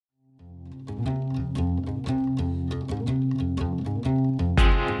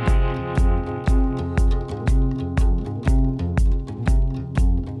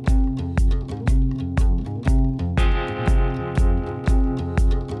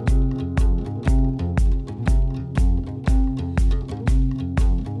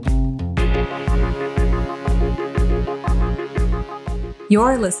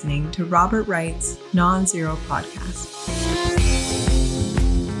You're listening to Robert Wright's Non-Zero Podcast.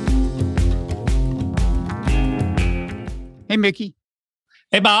 Hey, Mickey.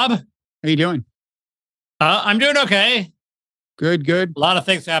 Hey, Bob. How you doing? I'm doing okay. Good. A lot of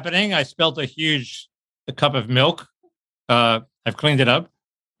things happening. I spilled a cup of milk. I've cleaned it up.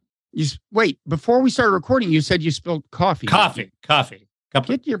 Wait, before we started recording, you said you spilled coffee. Coffee.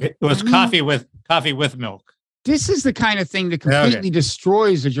 It was coffee with milk. This is the kind of thing that completely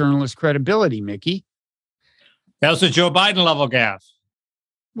destroys a journalist's credibility, Mickey. That was a Joe Biden level gaffe.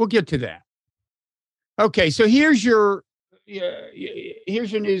 We'll get to that. Okay, so here's your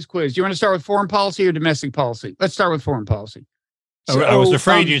news quiz. Do you want to start with foreign policy or domestic policy? Let's start with foreign policy. So, I was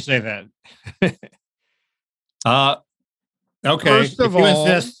afraid you'd say that. Okay.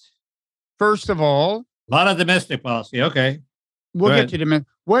 First of all, a lot of domestic policy. Okay. We'll get to domestic.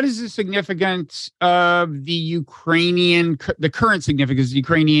 What is the significance of the current significance of the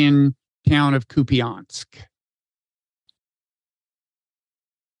Ukrainian town of Kupiansk?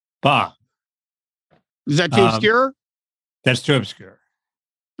 Bah. Is that too obscure? That's too obscure.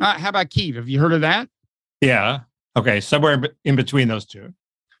 How about Kyiv? Have you heard of that? Yeah. Okay. Somewhere in between those two.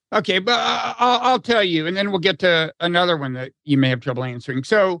 Okay, but I'll tell you, and then we'll get to another one that you may have trouble answering.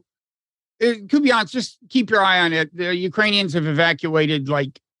 So, Kupiansk, just keep your eye on it. The Ukrainians have evacuated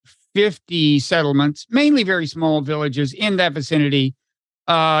like 50 settlements, mainly very small villages in that vicinity.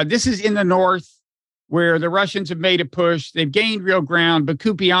 This is in the north where the Russians have made a push. They've gained real ground, but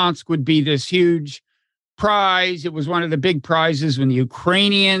Kupiansk would be this huge prize. It was one of the big prizes when the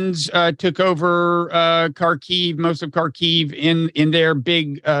Ukrainians took over Kharkiv, most of Kharkiv in their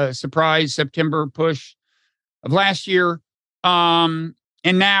big surprise September push of last year.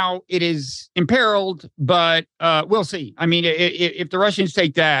 And now it is imperiled, but we'll see. I mean, if the Russians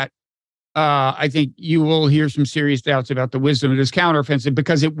take that, I think you will hear some serious doubts about the wisdom of this counteroffensive,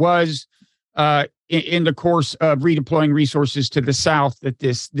 because it was in the course of redeploying resources to the south that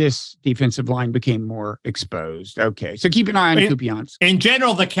this defensive line became more exposed. Okay, so keep an eye on Kupiansk. In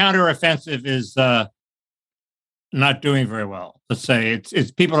general, the counteroffensive is not doing very well. Let's say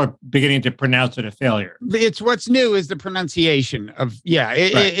it's people are beginning to pronounce it a failure. It's what's new is the pronunciation of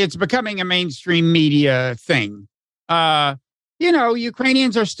it's becoming a mainstream media thing.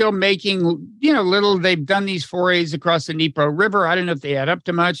 Ukrainians are still making little. They've done these forays across the Dnipro River. I don't know if they add up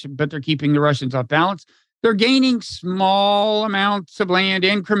to much, but they're keeping the Russians off balance. They're gaining small amounts of land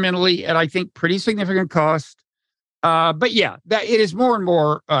incrementally at, I think, pretty significant cost. But yeah, that it is more and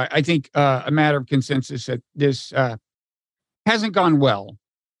more, I think, a matter of consensus that this hasn't gone well.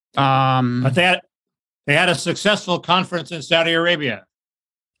 But they had a successful conference in Saudi Arabia.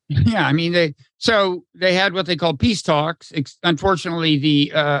 Yeah, I mean, they had what they call peace talks. Unfortunately,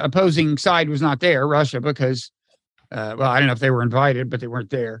 the opposing side was not there, Russia, because, I don't know if they were invited, but they weren't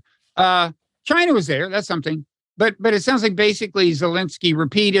there. China was there. That's something. But it sounds like basically Zelensky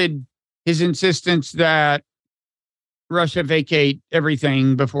repeated his insistence that Russia vacate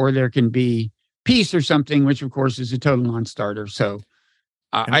everything before there can be peace or something, which, of course, is a total non-starter. So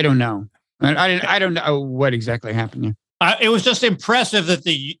I don't know. I don't know what exactly happened here. It was just impressive that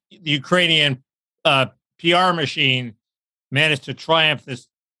the Ukrainian PR machine managed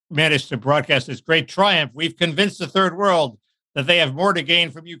to broadcast this great triumph. We've convinced the third world that they have more to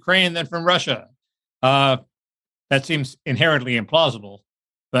gain from Ukraine than from Russia. That seems inherently implausible,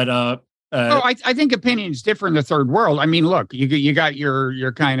 but I think opinions differ in the third world. I mean, look, you got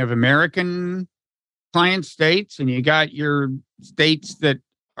your kind of American client states, and you got your states that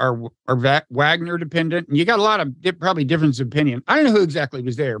are Wagner dependent, and you got a lot of probably difference of opinion. I don't know who exactly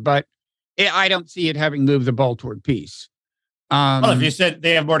was there, but I don't see it having moved the ball toward peace. Well, if you said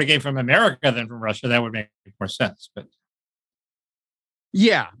they have more to gain from America than from Russia, that would make more sense. But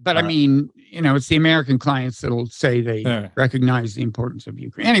yeah, but I mean, it's the American clients that'll say they recognize the importance of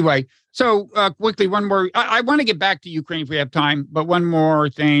Ukraine. Anyway, so quickly, one more. I want to get back to Ukraine if we have time, but one more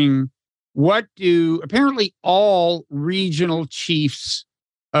thing. What do apparently all regional chiefs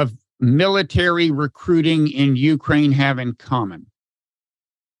of military recruiting in Ukraine have in common?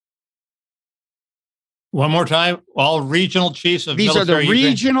 One more time. All regional chiefs of These military. These are the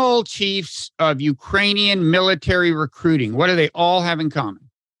regional chiefs of Ukrainian military recruiting. What do they all have in common?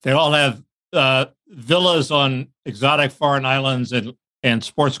 They all have villas on exotic foreign islands and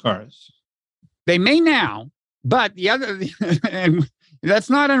sports cars. They may now, but the other, and that's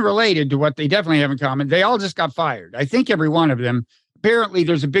not unrelated to what they definitely have in common. They all just got fired. I think every one of them. Apparently,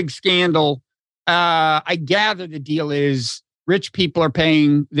 there's a big scandal. I gather the deal is rich people are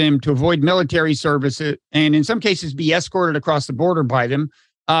paying them to avoid military service and in some cases be escorted across the border by them.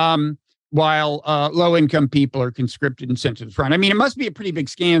 while low-income people are conscripted and sent to the front. I mean, it must be a pretty big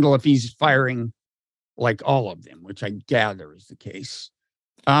scandal if he's firing like all of them, which I gather is the case.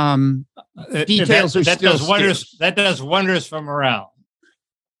 Details are still scarce. That does wonders for morale.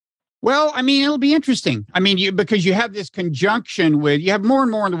 Well, I mean, it'll be interesting. I mean, because you have this conjunction with, you have more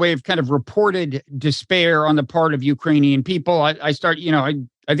and more in the way of kind of reported despair on the part of Ukrainian people. I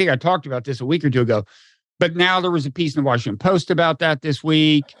think I talked about this a week or two ago, but now there was a piece in the Washington Post about that this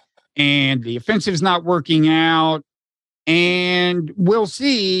week, and the offensive's not working out. And we'll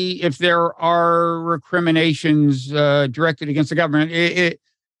see if there are recriminations directed against the government.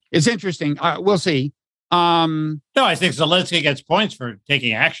 It's interesting. We'll see. No, I think Zelensky gets points for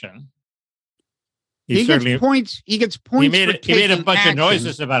taking action. He gets points. He gets points. He made a bunch action. of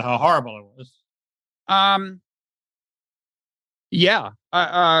noises about how horrible it was. Yeah.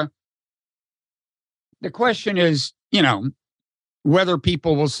 The question is, whether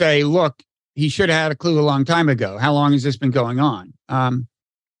people will say, "Look, he should have had a clue a long time ago." How long has this been going on?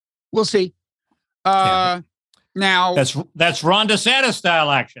 We'll see. Now that's Ron DeSantis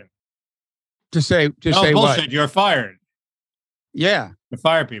style action. To say bullshit, what? You're fired. Yeah. To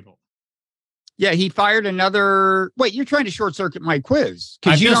fire people. Yeah, he fired another. Wait, you're trying to short circuit my quiz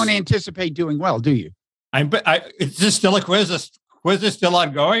because you don't anticipate doing well, do you? Is this still a quiz? This quiz is still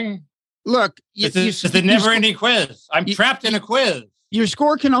ongoing? Look, it's a never-ending quiz. I'm trapped in a quiz. Your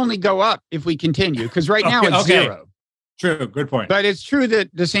score can only go up if we continue, because right now it's 0. True, good point. But it's true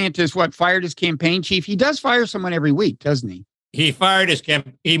that DeSantis, fired his campaign chief? He does fire someone every week, doesn't he? He fired his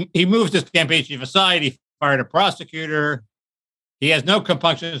he moved his campaign chief aside. He fired a prosecutor. He has no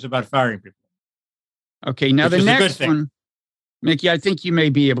compunctions about firing people. Okay, now the next one, Mickey, I think you may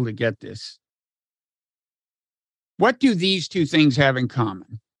be able to get this. What do these two things have in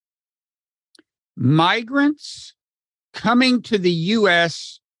common? Migrants coming to the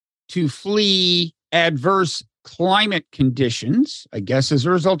U.S. to flee adverse climate conditions, I guess as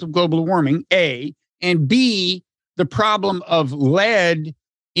a result of global warming, A, and B, the problem of lead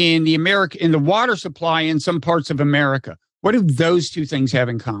in the water supply in some parts of America. What do those two things have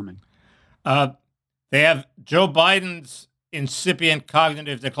in common? They have Joe Biden's incipient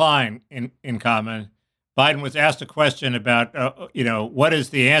cognitive decline in common. Biden was asked a question about, what is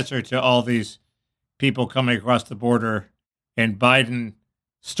the answer to all these people coming across the border, and Biden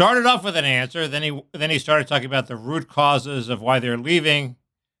started off with an answer. Then he started talking about the root causes of why they're leaving,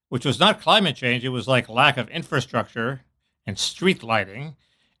 which was not climate change. It was like lack of infrastructure and street lighting.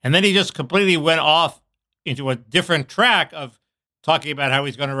 And then he just completely went off into a different track of talking about how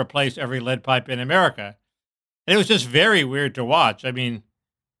he's going to replace every lead pipe in America. And it was just very weird to watch. I mean,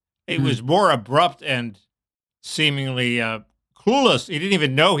 it was more abrupt and seemingly clueless. He didn't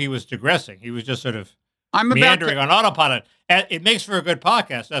even know he was digressing. He was just sort of meandering on autopilot. And it makes for a good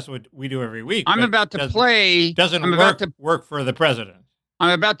podcast. That's what we do every week. Doesn't work for the president.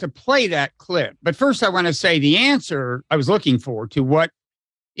 I'm about to play that clip. But first, I want to say the answer I was looking for to what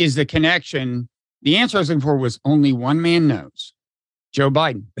is the connection. The answer I was looking for was only one man knows. Joe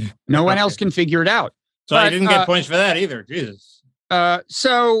Biden. No one else can figure it out. So I didn't get points for that either. Jesus.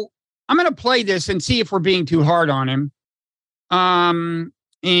 So I'm going to play this and see if we're being too hard on him.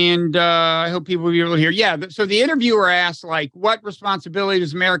 And I hope people will be able to hear. Yeah. So the interviewer asked, what responsibility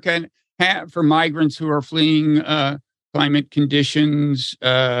does America have for migrants who are fleeing climate conditions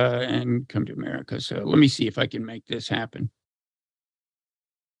and come to America? So let me see if I can make this happen.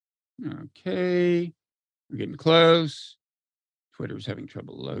 Okay. We're getting close. Twitter's having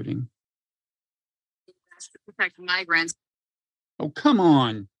trouble loading. To protect migrants. Oh, come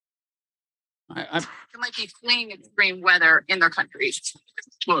on. They might be fleeing extreme weather in their countries.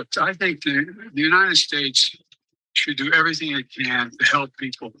 Look, I think the United States should do everything it can to help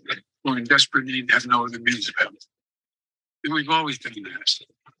people who are in desperate need and have no other means of help. And we've always done that.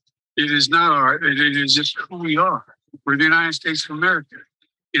 It is not it is just who we are. We're the United States of America.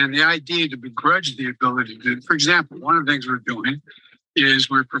 And the idea to begrudge the ability to, for example, one of the things we're doing is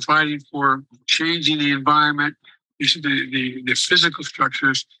we're providing for changing the environment, the physical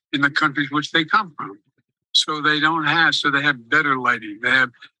structures in the countries which they come from. So they have better lighting. They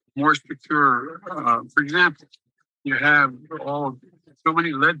have more secure, for example, you have so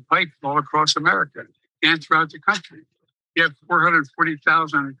many lead pipes all across America and throughout the country. You have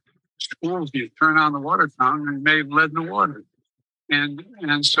 440,000 schools. You turn on the water fountain and may have lead in the water. And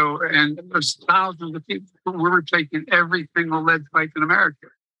there's thousands of people. We're replacing every single lead pipe in America.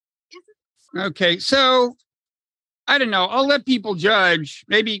 Okay, so I don't know. I'll let people judge.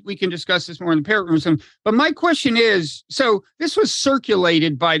 Maybe we can discuss this more in the Parrot room or something. But my question is, so this was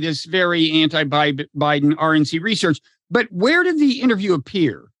circulated by this very anti-Biden RNC research, but where did the interview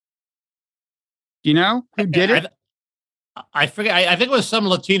appear? Do you know who did it? I forget. I think it was some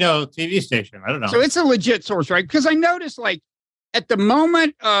Latino TV station. I don't know. So it's a legit source, right? Because I noticed, like, at the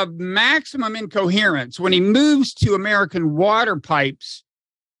moment of maximum incoherence, when he moves to American water pipes,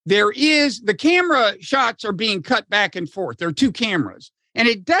 the camera shots are being cut back and forth. There are two cameras, and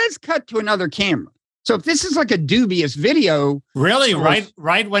it does cut to another camera. So if this is like a dubious video, really,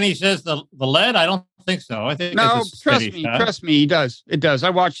 right when he says the lead, I don't think so. I think no, trust me, he does. It does. I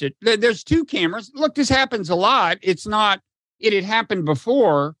watched it. There's two cameras. Look, this happens a lot. It's not. It had happened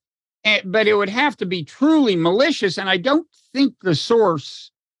before, but it would have to be truly malicious, and I don't think the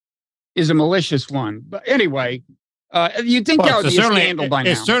source is a malicious one. But anyway, you'd think that would be a scandal by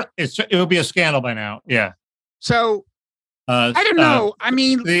now. It would be a scandal by now. Yeah. So I don't know. I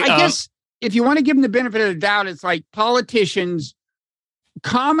mean, I guess if you want to give them the benefit of the doubt, it's like politicians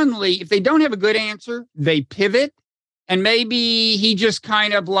commonly, if they don't have a good answer, they pivot. And maybe he just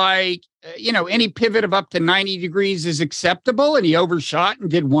kind of like, any pivot of up to 90 degrees is acceptable, and he overshot and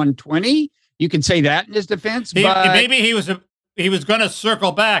did 120. You could say that in his defense. But maybe he was going to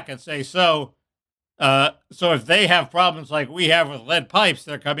circle back and say, so if they have problems like we have with lead pipes,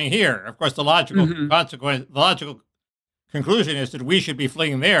 they're coming here. Of course, the logical conclusion is that we should be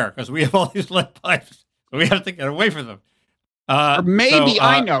fleeing there because we have all these lead pipes. So we have to get away from them. Or maybe,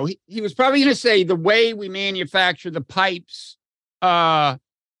 I know, he was probably going to say the way we manufacture the pipes,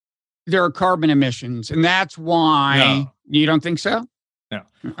 there are carbon emissions. And that's why you don't think so? No.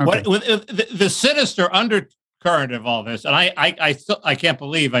 Okay. What, the sinister undercurrent of all this, and I can't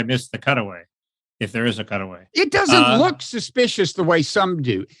believe I missed the cutaway, if there is a cutaway. It doesn't look suspicious the way some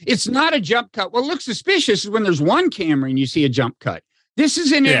do. It's not a jump cut. What looks suspicious is when there's one camera and you see a jump cut. This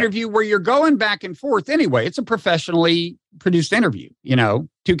is an interview where you're going back and forth anyway. It's a professionally produced interview,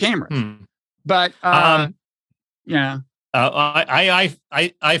 two cameras. But, yeah.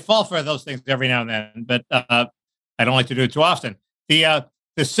 I fall for those things every now and then, but I don't like to do it too often. The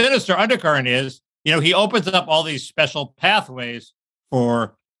sinister undercurrent is, he opens up all these special pathways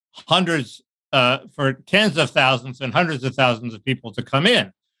for for tens of thousands and hundreds of thousands of people to come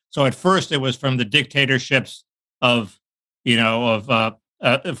in. So at first it was from the dictatorships from the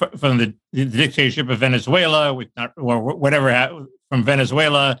dictatorship of Venezuela, from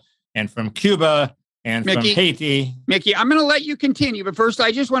Venezuela and from Cuba and from Haiti. Mickey, I'm going to let you continue, but first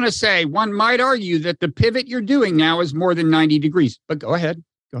I just want to say one might argue that the pivot you're doing now is more than 90 degrees. But go ahead.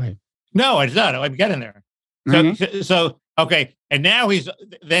 No, it's not. I'm getting there. So okay, and now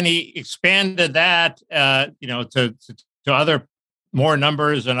he expanded that, to other more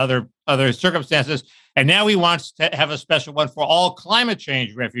numbers and other circumstances. And now he wants to have a special one for all climate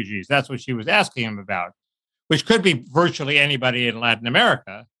change refugees. That's what she was asking him about, which could be virtually anybody in Latin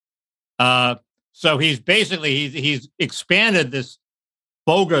America. So he's expanded this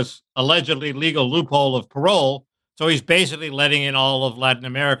bogus, allegedly legal loophole of parole. So he's basically letting in all of Latin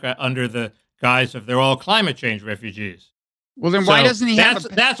America under the guise of they're all climate change refugees. Well, then why doesn't he have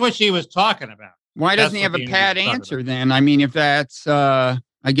that's what she was talking about. Why doesn't he have a pat answer then? I mean, if that's, I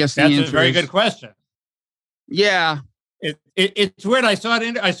guess that's a very good question. Yeah. It's weird. I saw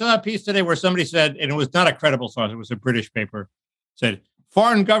a piece today where somebody said, and it was not a credible source, it was a British paper, said,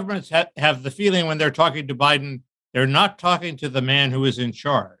 foreign governments have the feeling when they're talking to Biden, they're not talking to the man who is in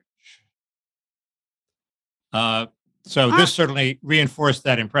charge. So this certainly reinforced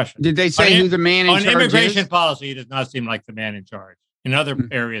that impression. Did they say who the man in charge is? On immigration policy, he does not seem like the man in charge. In other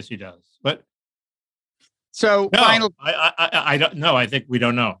areas, he does. But so final. I don't know. I think we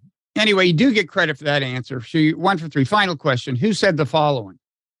don't know. Anyway, you do get credit for that answer. So 1 for 3. Final question. Who said the following?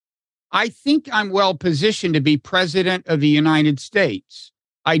 I think I'm well positioned to be president of the United States.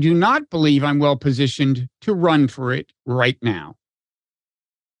 I do not believe I'm well positioned to run for it right now.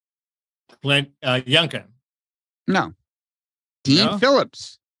 Youngkin. No. Dean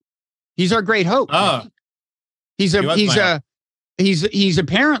Phillips. He's our great hope. Oh. He's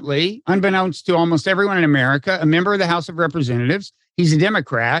apparently, unbeknownst to almost everyone in America, a member of the House of Representatives. He's a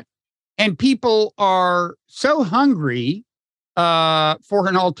Democrat. And people are so hungry for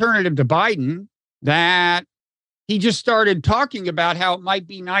an alternative to Biden that he just started talking about how it might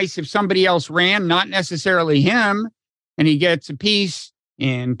be nice if somebody else ran, not necessarily him. And he gets a piece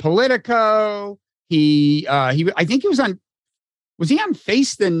in Politico. I think he was he on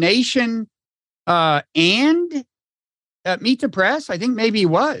Face the Nation and Meet the Press? I think maybe he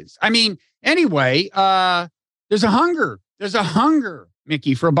was. I mean, anyway, there's a hunger,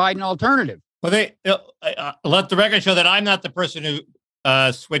 Mickey, for a Biden alternative. Well, let the record show that I'm not the person who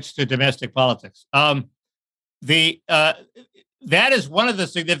switched to domestic politics. That is one of the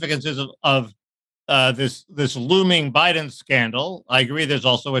significances of this looming Biden scandal. I agree. There's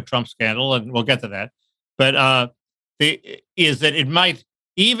also a Trump scandal, and we'll get to that. But is that it might,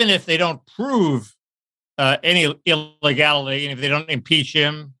 even if they don't prove any illegality, and if they don't impeach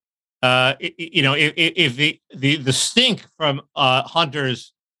him, if the stink from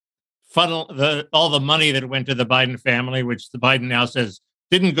Hunter's funnel all the money that went to the Biden family, which the Biden now says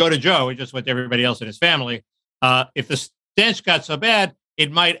didn't go to Joe, it just went to everybody else in his family. If the stench got so bad,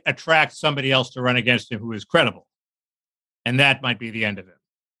 it might attract somebody else to run against him who is credible, and that might be the end of him.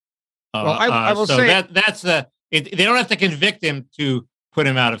 Well, I will say that's they don't have to convict him to put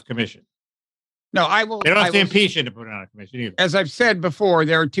him out of commission. No, I will. They don't have to impeach him to put him out of commission either. As I've said before,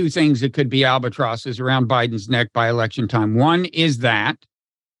 there are two things that could be albatrosses around Biden's neck by election time. One is that,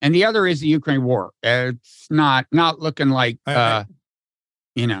 and the other is the Ukraine war. It's not looking like, I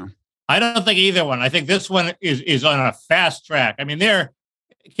don't think either one. I think this one is on a fast track. I mean,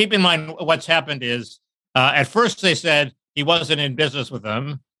 keep in mind what's happened is at first they said he wasn't in business with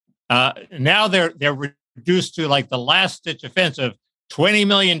them. Now they're reduced to like the last ditch offensive. $20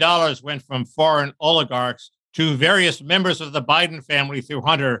 million went from foreign oligarchs to various members of the Biden family through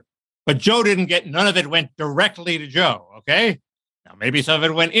Hunter, but Joe didn't get, none of it went directly to Joe. Okay. Now maybe some of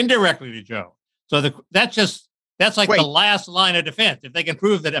it went indirectly to Joe. So that's like the last line of defense. If they can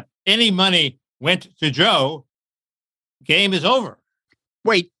prove that if any money went to Joe, game is over.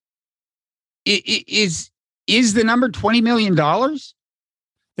 Wait, is the number $20 million?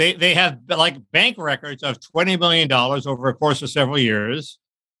 They have like bank records of $20 million over a course of several years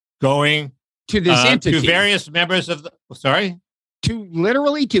going to this entity, to various members of the,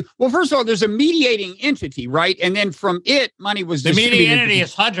 well, first of all, there's a mediating entity, right? And then from it, money was the mediating entity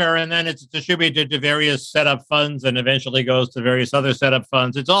is Hunter, and then it's distributed to various setup funds, and eventually goes to various other setup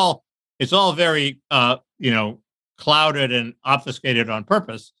funds. It's all very clouded and obfuscated on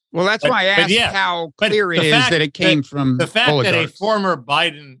purpose. Well, that's why I asked how clear it is that it came from the fact oligarchs. That a former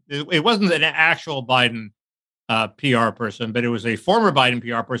Biden, it wasn't an actual Biden PR person, but it was a former Biden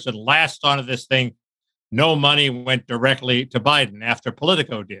PR person latched onto this thing. No money went directly to Biden after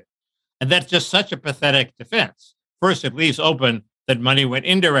Politico did. And that's just such a pathetic defense. First, it leaves open that money went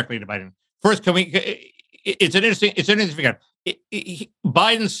indirectly to Biden. First, it's an interesting figure.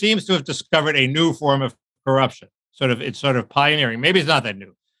 Biden seems to have discovered a new form of corruption. It's sort of pioneering. Maybe it's not that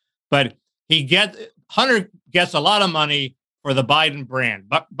new, but Hunter gets a lot of money for the Biden brand.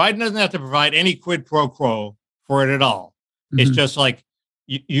 But Biden doesn't have to provide any quid pro quo for it at all. Mm-hmm. It's just like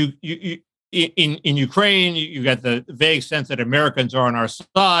you in Ukraine, you got the vague sense that Americans are on our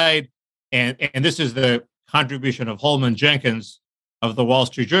side, and this is the contribution of Holman Jenkins of the Wall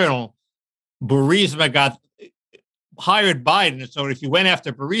Street Journal. Burisma hired Biden, so if you went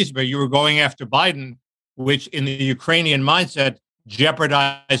after Burisma, you were going after Biden, which in the Ukrainian mindset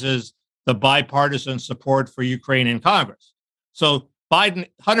jeopardizes the bipartisan support for Ukraine in Congress. So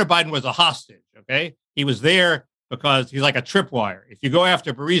Hunter Biden was a hostage. Okay, he was there because he's like a tripwire. If you go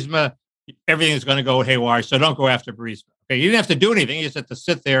after Burisma, everything is going to go haywire. So don't go after Burisma. Okay, you didn't have to do anything. You just had to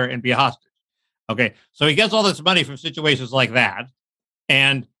sit there and be a hostage. Okay, so he gets all this money from situations like that,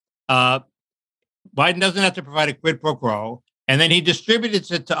 and Biden doesn't have to provide a quid pro quo, and then he distributes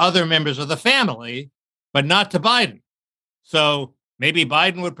it to other members of the family, but not to Biden. So maybe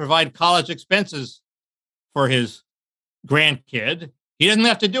Biden would provide college expenses for his grandkid. He doesn't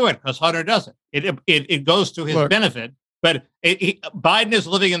have to do it because Hunter doesn't. It goes to his benefit. But Biden is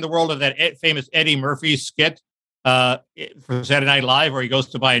living in the world of that famous Eddie Murphy skit for Saturday Night Live, where he goes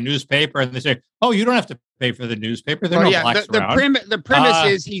to buy a newspaper and they say, "Oh, you don't have to pay for the newspaper. There are no blacks around." The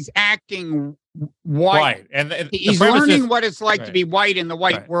premise is he's acting white, and he's learning what it's like to be white in the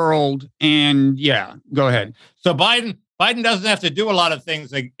white world. And go ahead. So Biden doesn't have to do a lot of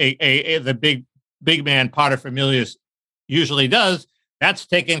things like the big man paterfamilias usually does. That's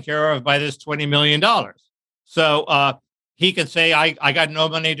taken care of by this $20 million. So he can say, I got no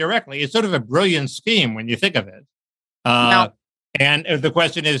money directly. It's sort of a brilliant scheme when you think of it. And the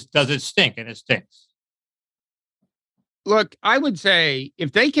question is, does it stink? And it stinks. Look, I would say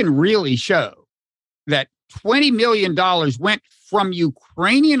if they can really show that $20 million went from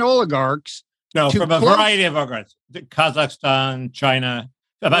Ukrainian oligarchs. No, from a variety of oligarchs. Kazakhstan, China,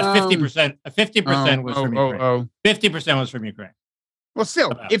 about 50%. 50% was from Ukraine. 50% was from Ukraine. Well,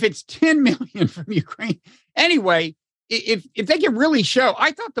 still, if it's 10 million from Ukraine, anyway, if they can really show,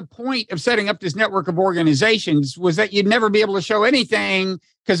 I thought the point of setting up this network of organizations was that you'd never be able to show anything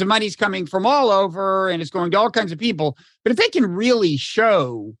because the money's coming from all over and it's going to all kinds of people. But if they can really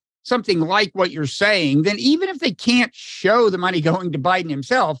show something like what you're saying, then even if they can't show the money going to Biden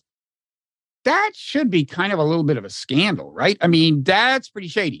himself, that should be kind of a little bit of a scandal, right? I mean, that's pretty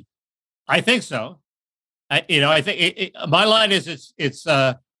shady. I think so. I think my line is it's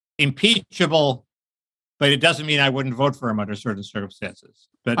impeachable, but it doesn't mean I wouldn't vote for him under certain circumstances.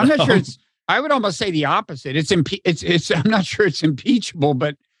 But I'm not sure I would almost say the opposite. It's I'm not sure it's impeachable,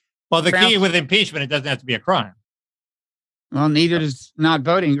 but the key with impeachment, it doesn't have to be a crime. Well, neither does not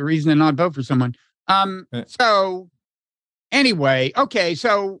voting. A reason to not vote for someone. So anyway, okay,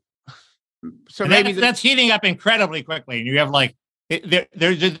 so maybe that's heating up incredibly quickly, and you have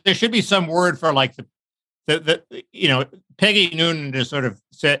there should be some word for the Peggy Noonan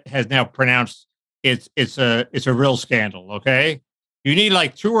has now pronounced it's a real scandal. Okay, you need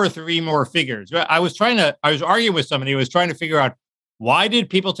 2 or 3 more figures. I was arguing with somebody who was trying to figure out why did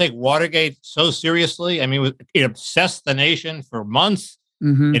people take Watergate so seriously. I mean, it obsessed the nation for months.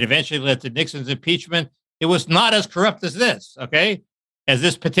 Mm-hmm. It eventually led to Nixon's impeachment. It was not as corrupt as this, okay, as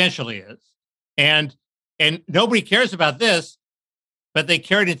this potentially is, and nobody cares about this. But they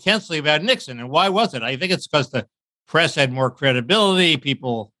cared intensely about Nixon. And why was it? I think it's because the press had more credibility.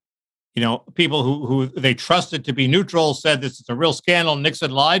 People who they trusted to be neutral said this is a real scandal.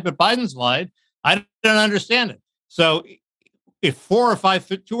 Nixon lied, but Biden's lied. I don't understand it. So if 2 or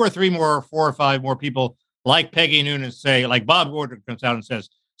 3 more, 4 or 5 more people like Peggy Noonan say, like Bob Woodward comes out and says,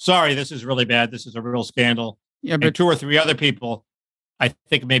 sorry, this is really bad. This is a real scandal. Yeah, but and 2 or 3 other people, I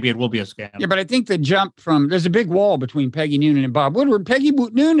think maybe it will be a scandal. Yeah, but I think the jump there's a big wall between Peggy Noonan and Bob Woodward. Peggy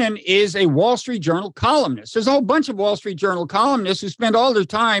Noonan is a Wall Street Journal columnist. There's a whole bunch of Wall Street Journal columnists who spend all their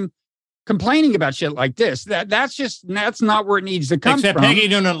time complaining about shit like this. That's not where it needs to come Except from. Peggy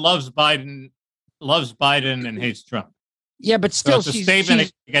Noonan loves Biden and hates Trump. Yeah, but still, so it's a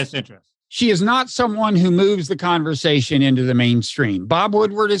statement against interest. She is not someone who moves the conversation into the mainstream. Bob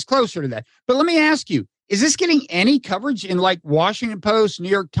Woodward is closer to that. But let me ask you, is this getting any coverage in Washington Post, New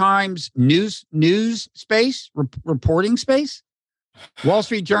York Times, news space, reporting space, Wall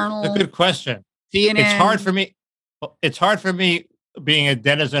Street Journal? That's a good question. CNN. It's hard for me being a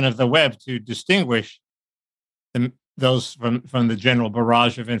denizen of the web to distinguish those from the general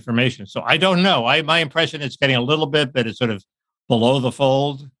barrage of information. So I don't know. My impression it's getting a little bit, but it's sort of below the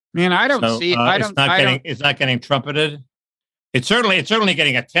fold. Man, I don't see it. It's not getting trumpeted. It's certainly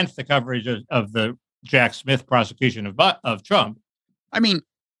getting 1/10 the coverage of the Jack Smith prosecution of Trump. I mean,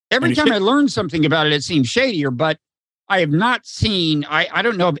 every time I learn something about it, it seems shadier, but I have not seen, I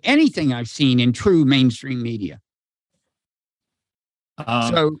don't know of anything I've seen in true mainstream media.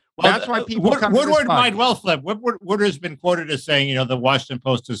 That's why people come Woodward to this might well flip. Woodward has been quoted as saying, the Washington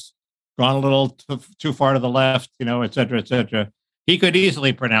Post has gone a little too far to the left, et cetera, et cetera. He could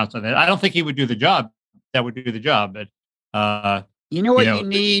easily pronounce on that. I don't think he would do the job. That would do the job, but you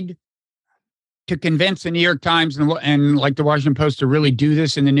need to convince the New York Times and the Washington Post to really do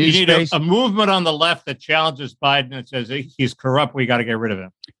this in the news space. You need a movement on the left that challenges Biden and says he's corrupt. We got to get rid of him.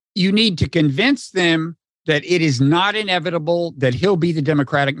 You need to convince them that it is not inevitable that he'll be the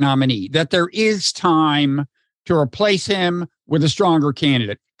Democratic nominee, that there is time to replace him with a stronger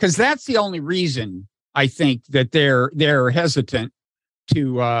candidate. Because that's the only reason I think that they're hesitant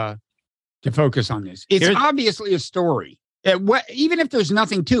to focus on this. It's obviously a story. Even if there's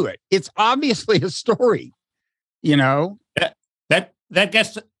nothing to it, it's obviously a story. That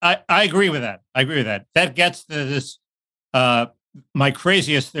gets. I agree with that. That gets to this. My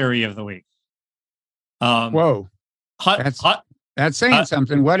craziest theory of the week. Whoa, that's saying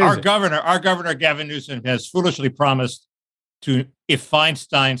something. What is our governor? Our governor Gavin Newsom has foolishly promised to, if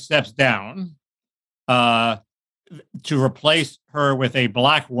Feinstein steps down, to replace her with a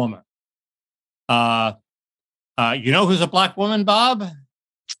black woman. Who's a black woman, Bob?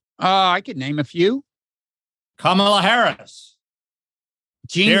 I could name a few. Kamala Harris.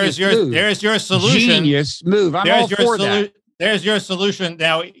 Genius move. There's your solution. Genius move. I'm all for that. There's your solution.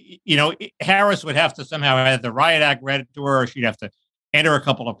 Now, Harris would have to somehow have the Riot Act read to her, or she'd have to enter a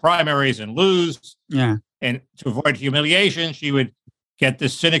couple of primaries and lose. Yeah. And to avoid humiliation, she would get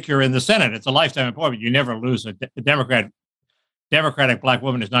this sinecure in the Senate. It's a lifetime appointment. You never lose a Democratic black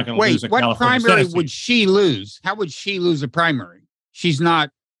woman is not going to lose a California Senate. What primary Senate would she lose? How would she lose a primary? She's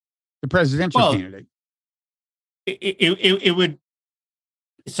not the presidential candidate. It would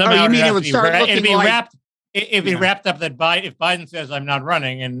somehow. You mean it would start looking like wrapped? If it wrapped up that if Biden says I'm not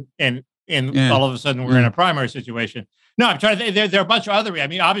running and all of a sudden we're in a primary situation. No, I'm trying to think. There are a bunch of other. I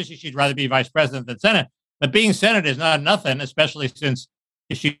mean, obviously she'd rather be vice president than Senate, but being Senate is not nothing, especially since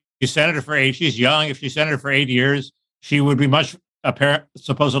if she's senator for 8, she's young. If she's senator for 8 years, she would be much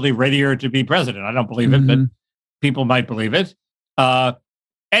supposedly readier to be president. I don't believe it, but people might believe it.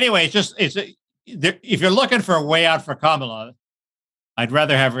 Anyway, if you're looking for a way out for Kamala, I'd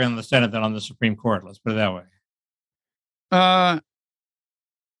rather have her in the Senate than on the Supreme Court. Let's put it that way.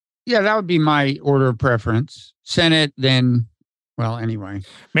 Yeah, that would be my order of preference. Senate, then, well, anyway.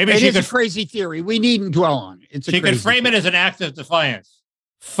 Maybe it she is could a crazy theory. We needn't dwell on it. She could frame it as an act of defiance.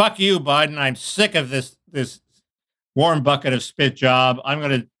 Fuck you, Biden. I'm sick of this warm bucket of spit job. I'm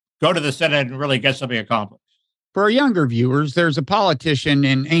going to go to the Senate and really get something accomplished. For our younger viewers, there's a politician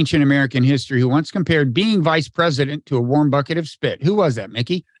in ancient American history who once compared being vice president to a warm bucket of spit. Who was that,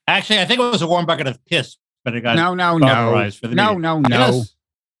 Mickey? Actually, I think it was a warm bucket of piss, but it got no. for the meeting. No.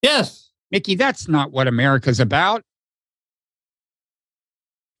 Yes. Mickey, that's not what America's about.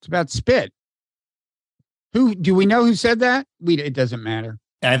 It's about spit. Who do we know who said that? It doesn't matter.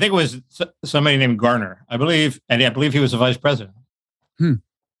 I think it was somebody named Garner, I believe, and I believe he was a vice president.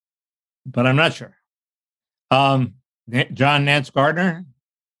 But I'm not sure. John Nance Gardner?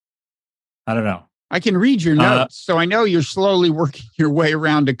 I don't know. I can read your notes, so I know you're slowly working your way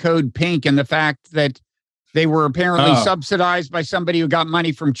around to Code Pink and the fact that they were apparently subsidized by somebody who got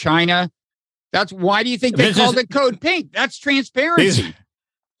money from China. That's why do you think they called it Code Pink? That's transparency.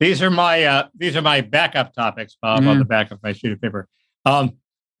 These are my backup topics, Bob, on the back of my sheet of paper.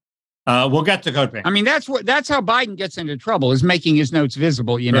 We'll get to Code Pink. I mean, that's how Biden gets into trouble, is making his notes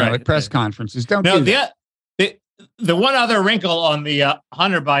visible, at press conferences. Don't do that. The one other wrinkle on the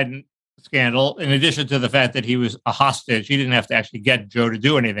Hunter Biden scandal, in addition to the fact that he was a hostage, he didn't have to actually get Joe to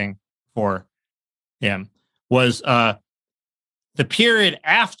do anything for him, was the period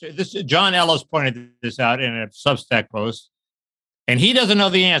after this. John Ellis pointed this out in a Substack post, and he doesn't know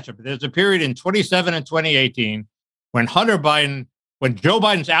the answer, but there's a period in 2017 and 2018 when Joe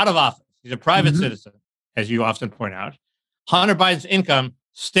Biden's out of office. He's a private citizen, as you often point out. Hunter Biden's income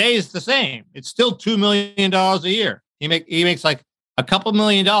stays the same. It's still $2 million a year. He makes like a couple $1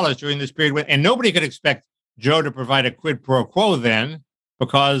 million during this period, and nobody could expect Joe to provide a quid pro quo then,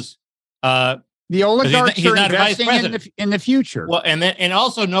 because the oligarchs are investing in the future. Well, and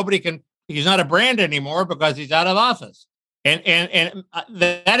also he's not a brand anymore because he's out of office, and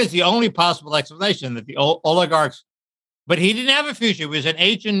that is the only possible explanation, that the oligarchs. But he didn't have a future.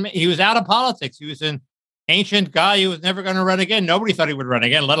 He was out of politics. He was an ancient guy who was never going to run again. Nobody thought he would run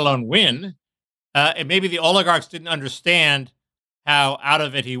again, let alone win. And maybe the oligarchs didn't understand how out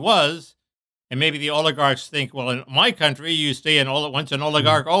of it he was. And maybe the oligarchs think, well, in my country, you stay once an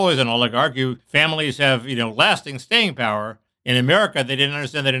oligarch, always an oligarch. Families have, lasting staying power. In America, they didn't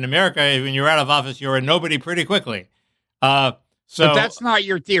understand that in America, when you're out of office, you're a nobody pretty quickly. But that's not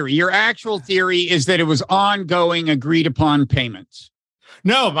your theory. Your actual theory is that it was ongoing, agreed upon payments.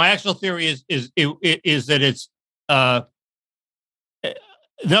 No, my actual theory is that it's no.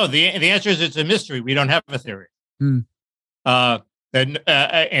 The answer is it's a mystery. We don't have a theory. And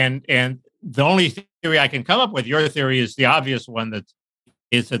the only theory I can come up with, your theory, is the obvious one, that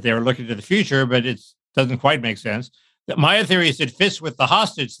they're looking to the future, but it doesn't quite make sense. My theory is it fits with the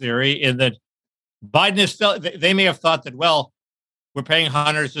hostage theory, in that Biden is still. They may have thought that, well, we're paying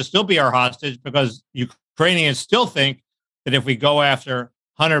Hunters to still be our hostage because Ukrainians still think that if we go after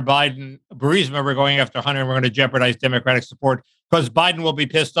Hunter Biden, Burisma, we're going after Hunter and we're going to jeopardize Democratic support, because Biden will be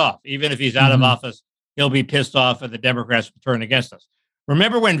pissed off. Even if he's out of office, he'll be pissed off and the Democrats will turn against us.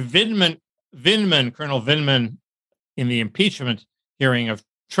 Remember when Colonel Vindman, in the impeachment hearing of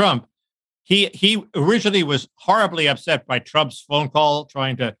Trump, he originally was horribly upset by Trump's phone call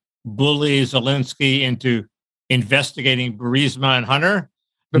trying to bully Zelensky into investigating Burisma and Hunter.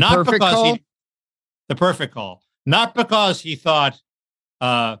 The perfect call. Not because he thought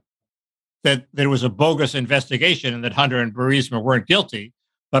that there was a bogus investigation and that Hunter and Burisma weren't guilty,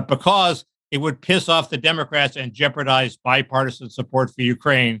 but because it would piss off the Democrats and jeopardize bipartisan support for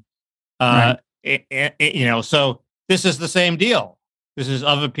Ukraine. So this is the same deal. This is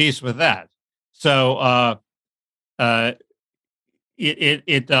of a piece with that. So they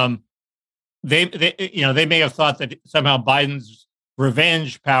may have thought that somehow Biden's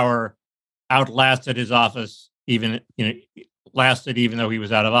revenge power outlasted his office, even though he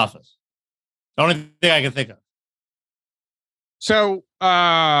was out of office. The only thing I can think of. So,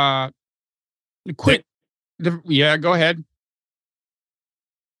 go ahead.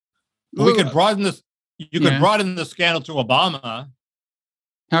 We could broaden this. You could broaden the scandal to Obama.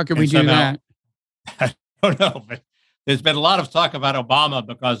 How could we do that? I don't know, but there's been a lot of talk about Obama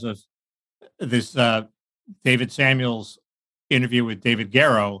because of this David Samuels interview with David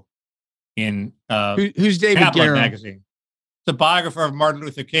Garrow in who's David Tablet Garrow magazine. It's a biographer of Martin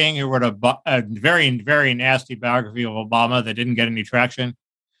Luther King who wrote a very, very nasty biography of Obama that didn't get any traction,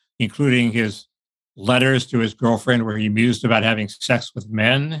 including his letters to his girlfriend where he mused about having sex with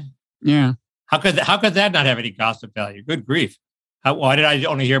men. Yeah. How could that not have any gossip value? Good grief. Why did I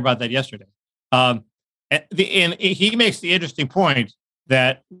only hear about that yesterday? And he makes the interesting point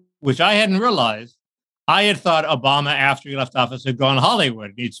that which I hadn't realized. I had thought Obama, after he left office, had gone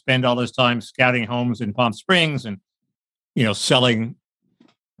Hollywood. He'd spend all his time scouting homes in Palm Springs and, selling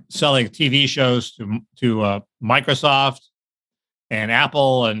TV shows to Microsoft and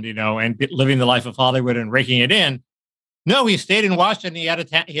Apple, and living the life of Hollywood and raking it in. No, he stayed in Washington. He had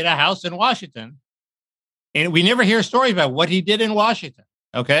a house in Washington, and we never hear stories about what he did in Washington.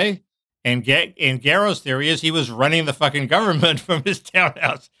 Okay, and Garrow's theory is he was running the fucking government from his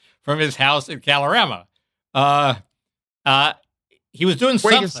townhouse, from his house in Calorama. He was doing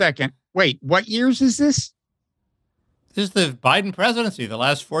something. Wait a second. Wait, what years is this? This is the Biden presidency, the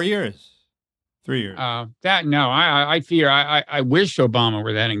last 4 years. 3 years. I fear I wish Obama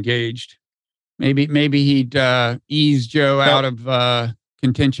were that engaged. Maybe he'd ease Joe out of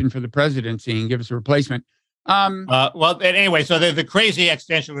contention for the presidency and give us a replacement. Anyway, so the crazy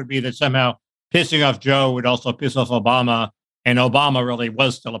extension would be that somehow pissing off Joe would also piss off Obama, and Obama really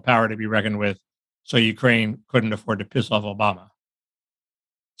was still a power to be reckoned with. So Ukraine couldn't afford to piss off Obama.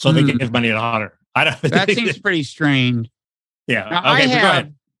 So they give money to Hunter. That seems pretty strained. Yeah. Now, okay, go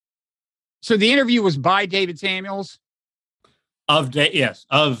ahead. So the interview was by David Samuels? Of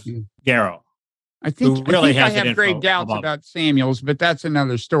Garrow. I think I have grave doubts about Samuels, but that's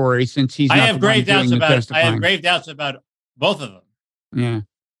another story since he's not I have grave doubts about both of them. Yeah.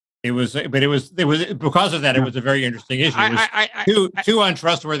 It was because of that. It was a very interesting issue. It was two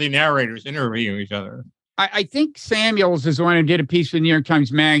untrustworthy narrators interviewing each other. I think Samuels is the one who did a piece for the New York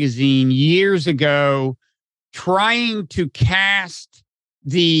Times Magazine years ago, trying to cast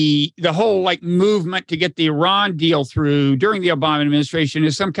the whole movement to get the Iran deal through during the Obama administration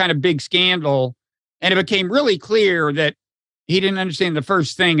as some kind of big scandal, and it became really clear that he didn't understand the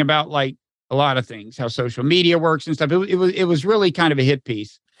first thing about a lot of things, how social media works and stuff. It was really kind of a hit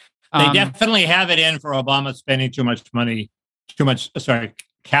piece. They definitely have it in for Obama spending too much political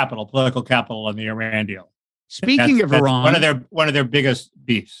capital on the Iran deal. Speaking of Iran, one of their biggest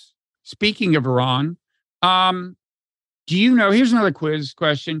beefs. Speaking of Iran, do you know? Here's another quiz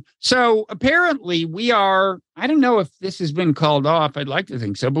question. So apparently, I don't know if this has been called off. I'd like to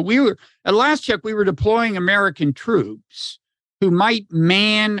think so, but at last check, we were deploying American troops who might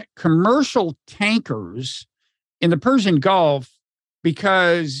man commercial tankers in the Persian Gulf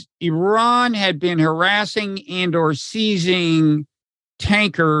because Iran had been harassing and or seizing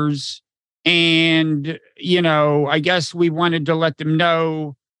tankers. And, I guess we wanted to let them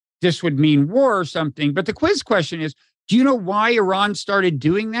know this would mean war or something. But the quiz question is, do you know why Iran started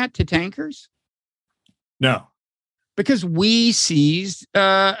doing that to tankers? No. Because we seized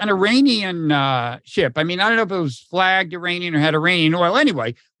an Iranian ship. I mean, I don't know if it was flagged Iranian or had Iranian oil.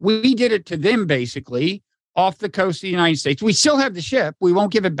 Anyway, we did it to them, basically, off the coast of the United States. We still have the ship. We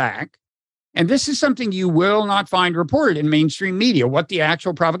won't give it back. And this is something you will not find reported in mainstream media, what the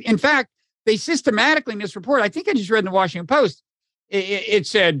actual in fact, they systematically misreport. I think I just read in the Washington Post. It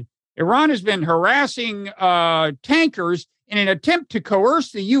said Iran has been harassing tankers in an attempt to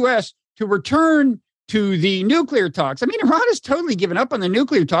coerce the U.S. to return to the nuclear talks. I mean, Iran has totally given up on the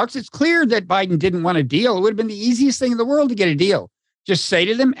nuclear talks. It's clear that Biden didn't want a deal. It would have been the easiest thing in the world to get a deal. Just say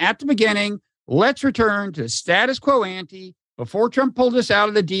to them at the beginning, let's return to the status quo ante. Before Trump pulled us out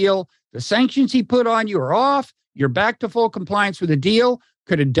of the deal, the sanctions he put on you are off. You're back to full compliance with the deal.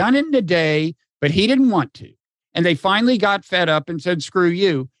 Could have done it in a day, but he didn't want to. And they finally got fed up and said, screw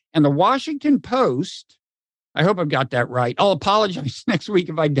you. And the Washington Post, I hope I've got that right. I'll apologize next week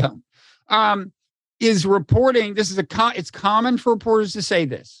if I don't, is reporting, it's common for reporters to say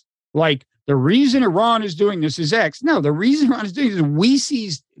this, the reason Iran is doing this is X. No, the reason Iran is doing this is we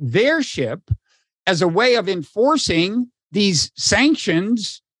seized their ship as a way of enforcing these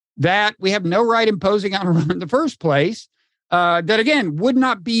sanctions that we have no right imposing on Iran in the first place. That, again, would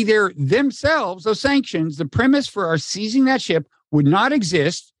not be there themselves, those sanctions. The premise for our seizing that ship would not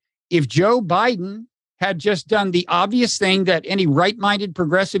exist if Joe Biden had just done the obvious thing that any right-minded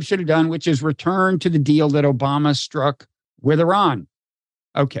progressive should have done, which is return to the deal that Obama struck with Iran.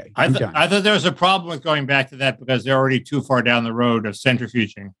 Okay, I'm done. I thought there was a problem with going back to that because they're already too far down the road of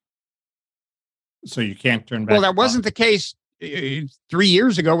centrifuging. So you can't turn back. Well, that wasn't the case 3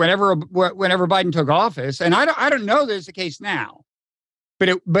 years ago, whenever Biden took office, and I don't know that it's the case now,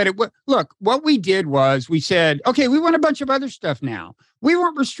 look, what we did was we said, okay, we want a bunch of other stuff now. We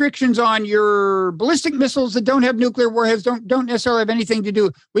want restrictions on your ballistic missiles that don't have nuclear warheads, don't necessarily have anything to do.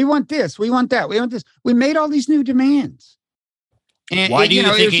 We want this, we want that, we want this. We made all these new demands. And why do you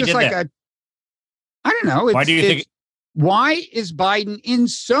think he did that? I don't know. Why do you think? Why is Biden in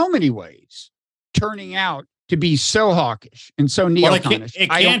so many ways turning out to be so hawkish and so neoconish?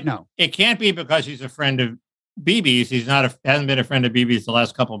 I don't know. It can't be because he's a friend of Bibi's. He's hasn't been a friend of Bibi's the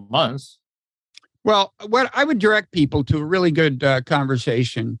last couple of months. Well, what I would direct people to a really good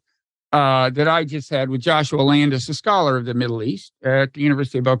conversation that I just had with Joshua Landis, a scholar of the Middle East at the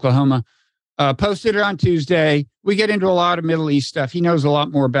University of Oklahoma. Posted it on Tuesday. We get into a lot of Middle East stuff. He knows a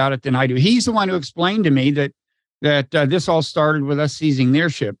lot more about it than I do. He's the one who explained to me that this all started with us seizing their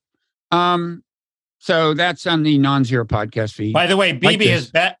ship. So that's on the Non-Zero podcast feed. By the way, Bibi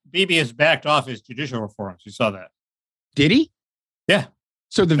has backed off his judicial reforms. You saw that? Did he? Yeah.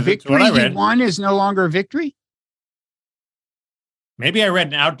 So the victory he won is no longer a victory? Maybe I read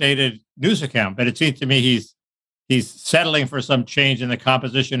an outdated news account, but it seems to me he's settling for some change in the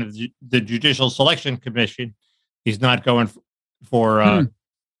composition of the Judicial Selection Commission. He's not going for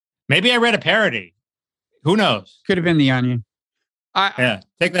maybe I read a parody. Who knows? Could have been The Onion.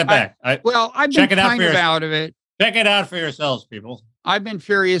 Take that back. I've been kind of out of it. Check it out for yourselves, people. I've been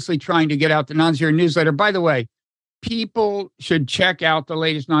furiously trying to get out the Non-Zero newsletter. By the way, people should check out the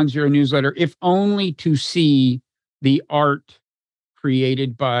latest Non-Zero newsletter, if only to see the art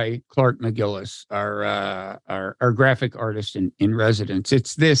created by Clark McGillis, our graphic artist in residence.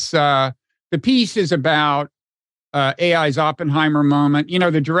 It's this, the piece is about AI's Oppenheimer moment. You know,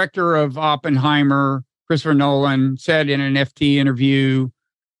 the director of Oppenheimer, Christopher Nolan, said in an FT interview,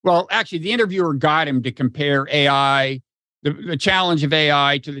 well, actually, the interviewer got him to compare AI, the challenge of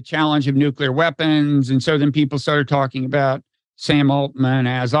AI to the challenge of nuclear weapons. And so then people started talking about Sam Altman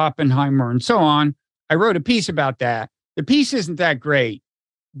as Oppenheimer and so on. I wrote a piece about that. The piece isn't that great,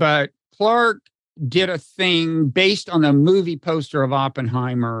 but Clark did a thing based on the movie poster of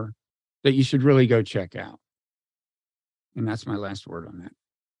Oppenheimer that you should really go check out. And that's my last word on that.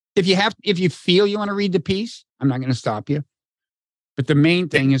 If you feel you want to read the piece, I'm not going to stop you. But the main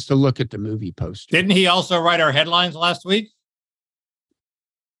thing is to look at the movie poster. Didn't he also write our headlines last week?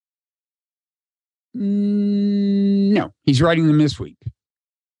 No, he's writing them this week.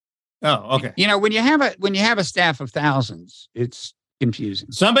 Oh, okay. You know, when you have a staff of thousands, it's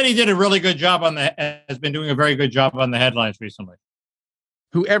confusing. Somebody did a really good job has been doing a very good job on the headlines recently.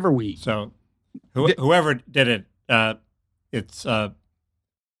 Whoever whoever did it, it's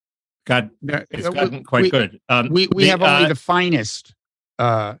gotten quite good. We have only the finest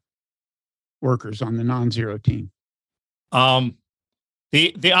workers on the Non-Zero team.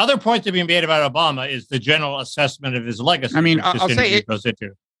 The other point to be made about Obama is the general assessment of his legacy. I mean, I'll say it goes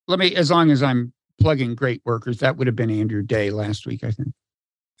into. Let me, as long as I'm plugging great workers, that would have been Andrew Day last week, I think.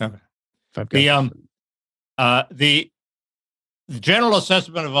 Okay. The general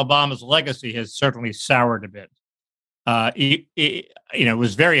assessment of Obama's legacy has certainly soured a bit. It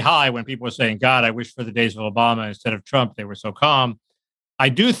was very high when people were saying, "God, I wish for the days of Obama instead of Trump. They were so calm." I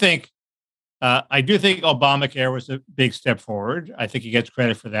do think Obamacare was a big step forward. I think he gets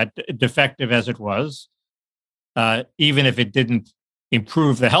credit for that, defective as it was. Even if it didn't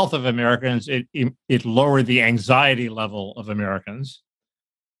improve the health of Americans, it lowered the anxiety level of Americans.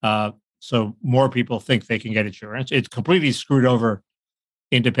 So more people think they can get insurance. It's completely screwed over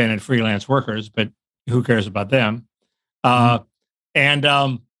independent freelance workers, but who cares about them? And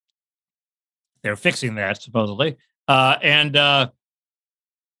they're fixing that supposedly. There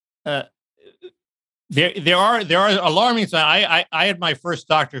are alarming signs. I had my first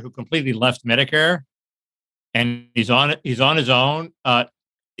doctor who completely left Medicare, and he's on his own. I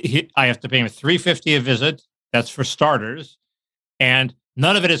have to pay him $350 a visit. That's for starters, and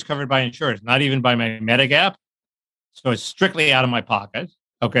none of it is covered by insurance, not even by my Medigap. So it's strictly out of my pocket.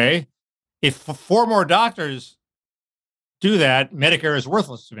 Okay, if 4 more doctors do that, Medicare is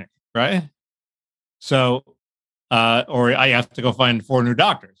worthless to me, right? So, or I have to go find 4 new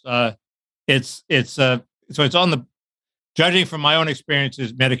doctors. So it's on the, judging from my own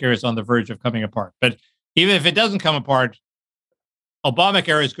experiences, Medicare is on the verge of coming apart. But even if it doesn't come apart,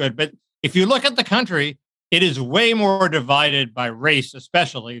 Obamacare is good. But if you look at the country, it is way more divided by race,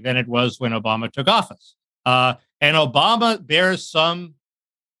 especially, than it was when Obama took office. And Obama bears some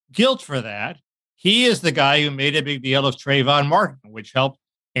guilt for that. He is the guy who made a big deal of Trayvon Martin, which helped,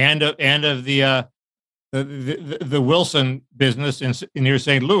 and of the Wilson business near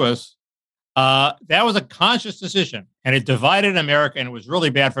St. Louis. That was a conscious decision, and it divided America, and it was really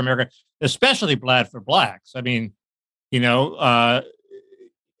bad for America, especially bad for blacks. I mean,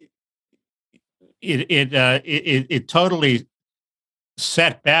 it totally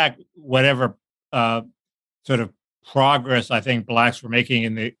set back whatever sort of progress I think blacks were making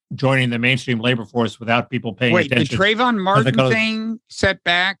in joining the mainstream labor force without people paying attention. The Trayvon Martin thing set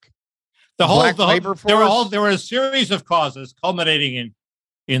back the whole labor force? There were a series of causes culminating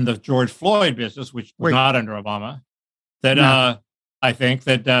in the George Floyd business, which was not under Obama, that I think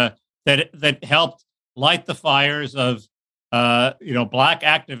that helped light the fires of, black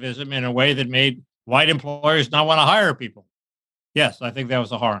activism in a way that made white employers not want to hire people. Yes, I think that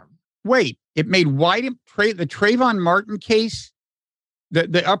was a harm. Wait, it made the Trayvon Martin case,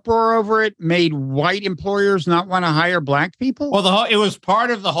 the uproar over it made white employers not want to hire black people? Well, it was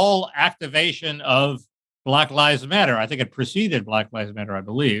part of the whole activation of Black Lives Matter. I think it preceded Black Lives Matter, I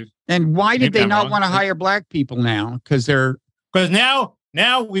believe. And why did they not want to hire black people now? Because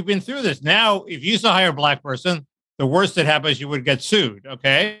now we've been through this. Now, if you used to hire a black person, the worst that happens, you would get sued.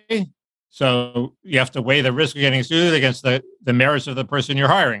 Okay. So you have to weigh the risk of getting sued against the merits of the person you're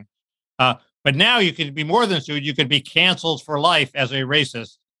hiring. But now you could be more than sued. You could be canceled for life as a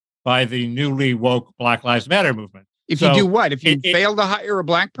racist by the newly woke Black Lives Matter movement. If you do what? If you fail to hire a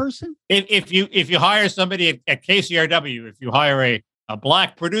black person? If you hire somebody at KCRW, if you hire a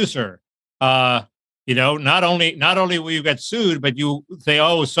black producer, not only will you get sued, but you say,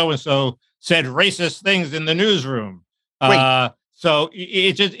 oh, so-and-so said racist things in the newsroom. So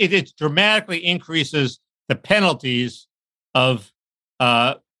it dramatically increases the penalties of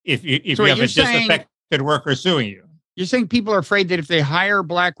if you have a disaffected worker suing you. You're saying people are afraid that if they hire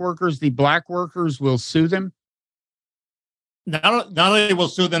black workers, the black workers will sue them? Not only will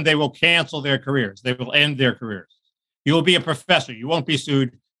sue them, they will cancel their careers. They will end their careers. You will be a professor. You won't be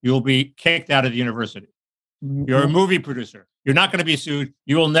sued. You will be kicked out of the university. You're a movie producer. You're not going to be sued.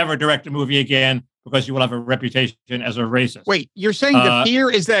 You will never direct a movie again because you will have a reputation as a racist. Wait, you're saying the fear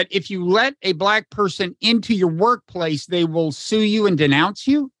is that if you let a black person into your workplace, they will sue you and denounce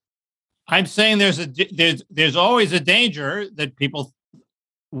you? I'm saying there's always a danger that people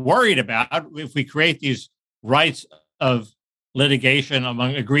worried about if we create these rights of litigation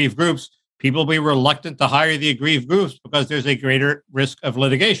among aggrieved groups. People will be reluctant to hire the aggrieved groups because there's a greater risk of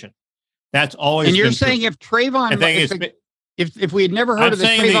litigation. That's always. And you're saying if Trayvon, if we had never heard of the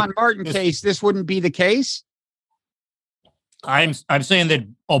Trayvon Martin case, this wouldn't be the case? I'm saying that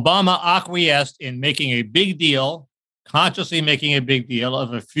Obama acquiesced in making a big deal, consciously making a big deal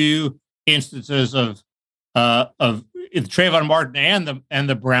of a few instances of Trayvon Martin and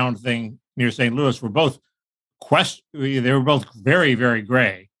the Brown thing near St. Louis were both they were both very, very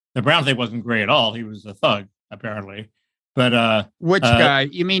gray. The Brown thing wasn't gray at all. He was a thug, apparently. But which guy?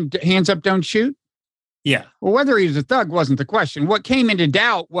 You mean hands up, don't shoot? Yeah. Well, whether he was a thug wasn't the question. What came into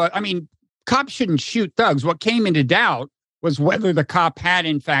doubt cops shouldn't shoot thugs. What came into doubt was whether the cop had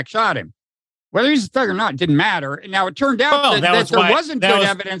in fact shot him. Whether he's a thug or not didn't matter. Now it turned out that there wasn't good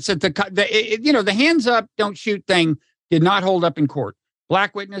evidence that the hands up, don't shoot thing did not hold up in court.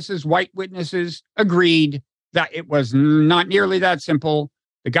 Black witnesses, white witnesses agreed that it was not nearly that simple.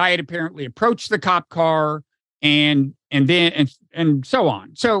 The guy had apparently approached the cop car and so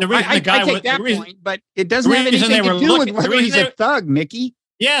on. So I take that point, but it doesn't have anything to do with whether he's a thug, Mickey.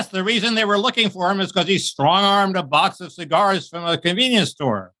 Yes, the reason they were looking for him is because he strong-armed a box of cigars from a convenience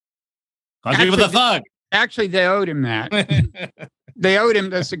store. Because he was a thug. Actually, they owed him that. They owed him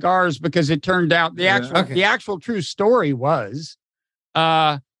the cigars because it turned out the actual true story was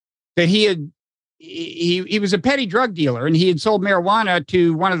that he was a petty drug dealer and he had sold marijuana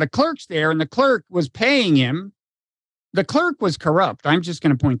to one of the clerks there, and the clerk was paying him. The clerk was corrupt. I'm just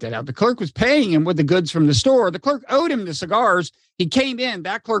going to point that out. The clerk was paying him with the goods from the store. The clerk owed him the cigars. He came in.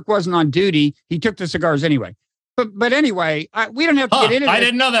 That clerk wasn't on duty. He took the cigars anyway. But anyway, we don't have to get into I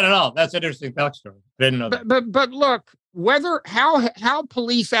didn't know that at all. That's an interesting backstory. I didn't know that. But look, how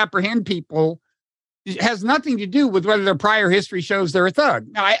police apprehend people has nothing to do with whether their prior history shows they're a thug.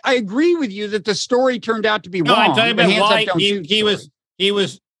 Now, I agree with you that the story turned out to be wrong. I'm talking about why he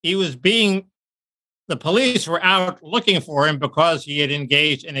was being. The police were out looking for him because he had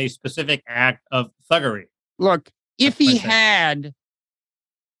engaged in a specific act of thuggery. Look, if he had,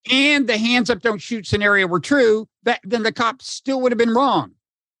 and the hands up, don't shoot scenario were true, then the cops still would have been wrong.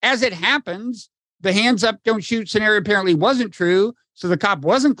 As it happens, the hands up, don't shoot scenario apparently wasn't true, so the cop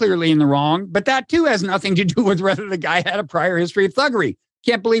wasn't clearly in the wrong, but that too has nothing to do with whether the guy had a prior history of thuggery.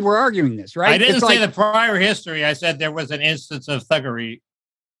 Can't believe we're arguing this, right? I didn't say the prior history. I said there was an instance of thuggery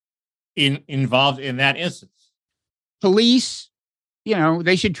involved in that instance. Police,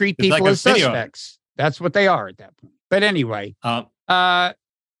 they should treat people as suspects. That's what they are at that point. But anyway, they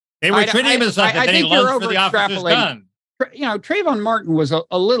were treating him as such that he lunged for the officer's gun. Trayvon Martin was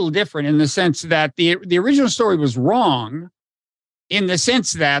a little different in the sense that the original story was wrong in the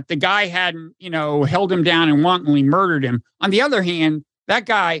sense that the guy hadn't, held him down and wantonly murdered him. On the other hand, that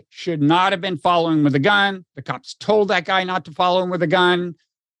guy should not have been following with a gun. The cops told that guy not to follow him with a gun.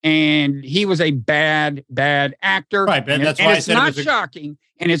 And he was a bad actor. Right, but that's why I said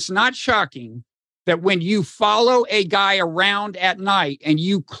it's not shocking that when you follow a guy around at night and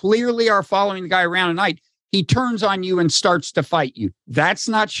you clearly are following the guy around at night, he turns on you and starts to fight you. That's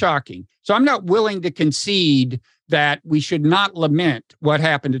not shocking. So I'm not willing to concede that we should not lament what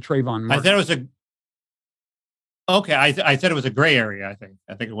happened to Trayvon Martin. I said it was I said it was a gray area. I think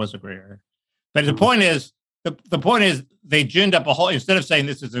it was a gray area. But the point is, the point is they ginned up a whole, instead of saying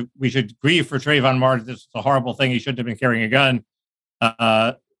we should grieve for Trayvon Martin, this is a horrible thing, he shouldn't have been carrying a gun.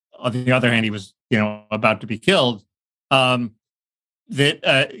 On the other hand, he was, about to be killed.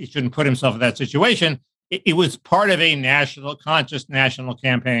 That he shouldn't put himself in that situation. It was part of a conscious national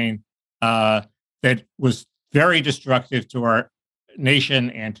campaign that was very destructive to our nation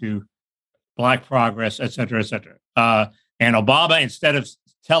and to Black progress, et cetera, et cetera. And Obama, instead of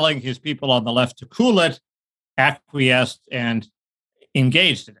telling his people on the left to cool it, acquiesced and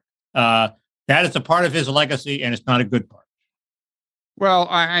engaged in it. That is a part of his legacy, and it's not a good part. Well,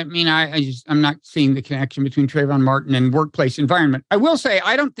 I'm not seeing the connection between Trayvon Martin and workplace environment. I will say,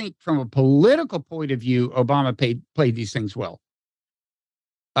 I don't think from a political point of view, Obama played these things well.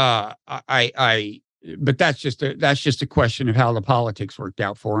 But that's just a question of how the politics worked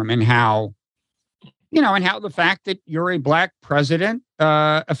out for him, and how, and how the fact that you're a Black president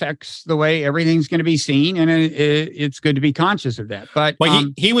affects the way everything's going to be seen, and it's good to be conscious of that. But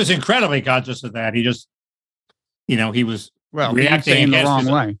he was incredibly conscious of that. He just, he was reacting in the wrong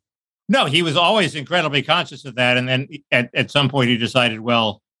way. No, he was always incredibly conscious of that, and then at some point he decided,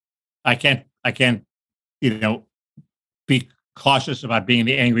 well, I can't, be cautious about being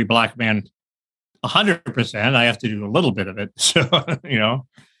the angry Black man 100%. I have to do a little bit of it. So,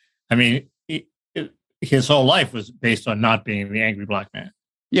 his whole life was based on not being the angry Black man.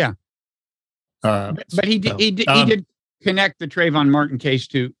 Yeah. But he did connect the Trayvon Martin case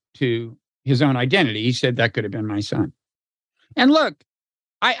to his own identity. He said that could have been my son. And look,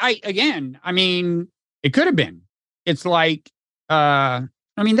 it could have been. It's like,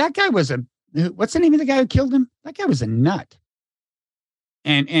 that guy was what's the name of the guy who killed him? That guy was a nut.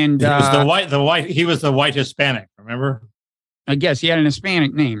 And he was the white Hispanic, remember? I guess he had an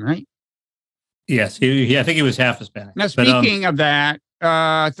Hispanic name, right? Yes, I think he was half Hispanic. Now, speaking of that,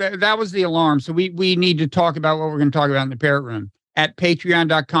 that was the alarm. So we need to talk about what we're going to talk about in the Parrot Room at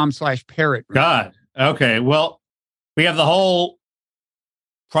patreon.com/Parrot Room. God. Okay. Well, we have the whole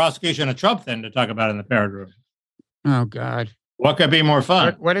prosecution of Trump then to talk about in the Parrot Room. Oh, God. What could be more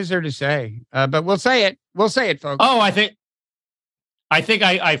fun? What is there to say? But we'll say it. We'll say it, folks. Oh, I think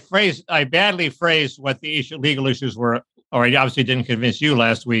I badly phrased what the legal issues were, or I obviously didn't convince you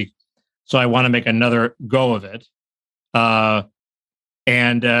last week. So I want to make another go of it.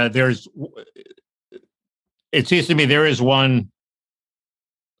 It seems to me there is one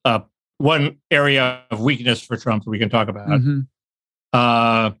area of weakness for Trump that we can talk about. Mm-hmm.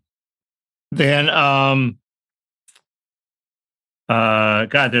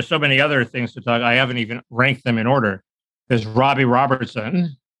 There's so many other things to talk. I haven't even ranked them in order. There's Robbie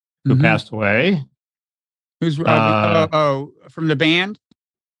Robertson, who passed away. Who's Robbie? From the band?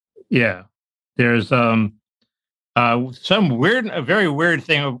 Yeah. There's some very weird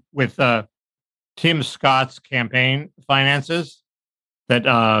thing with Tim Scott's campaign finances that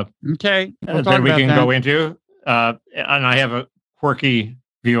we'll that we can go into. And I have a quirky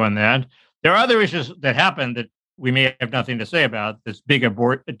view on that. There are other issues that happened that we may have nothing to say about. This big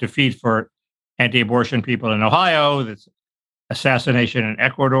defeat for anti-abortion people in Ohio, this assassination in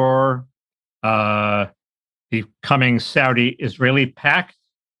Ecuador, the coming Saudi-Israeli pact.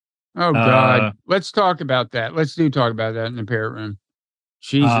 Oh, God. Let's talk about that. Let's talk about that in the Parrot Room.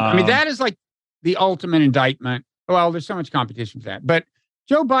 Jesus. That is like the ultimate indictment. Well, there's so much competition for that. But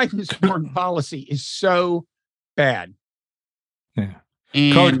Joe Biden's foreign policy is so bad. Yeah.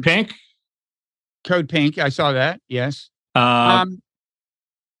 Code Pink. I saw that. Yes.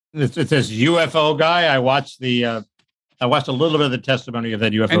 It says UFO guy. I watched a little bit of the testimony of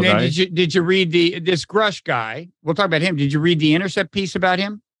that UFO and then guy. Did you read this Grush guy? We'll talk about him. Did you read the Intercept piece about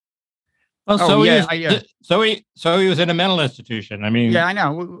him? So he was in a mental institution. Yeah, I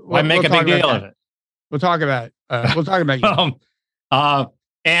know. Why make a big deal of it? We'll talk about it. We'll talk about you.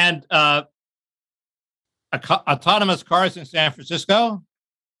 Autonomous cars in San Francisco.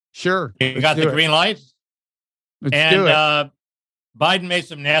 Sure. We got the green light. Let's do it. Biden made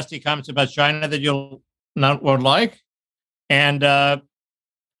some nasty comments about China that won't like. And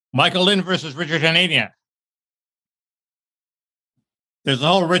Michael Lynn versus Richard Hanania. There's a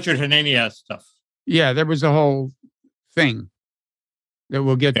whole Richard Hanania stuff. Yeah, there was a whole thing that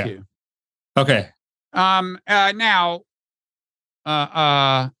we'll get to. Okay. Now,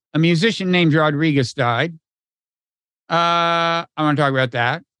 a musician named Rodriguez died. I want to talk about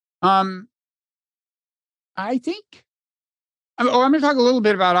that. I think. I'm going to talk a little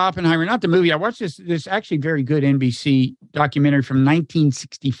bit about Oppenheimer, not the movie. I watched this actually very good NBC documentary from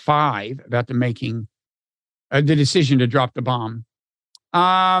 1965 about the making, the decision to drop the bomb.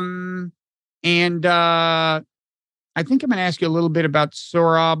 And I think I'm going to ask you a little bit about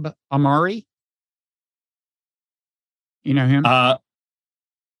Sohrab Ahmari. You know him?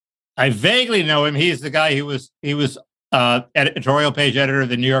 I vaguely know him. He's the guy who was editorial page editor of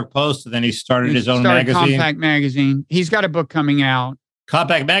the New York Post, and then he started his own magazine. Compact Magazine. He's got a book coming out.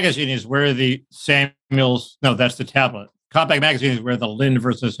 Compact Magazine is where the Samuels. No, that's the tablet. Compact Magazine is where the Lind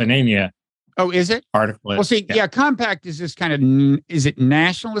versus Hanania. Oh, is it? Article. Well, see, yeah, Compact is this kind of. Is it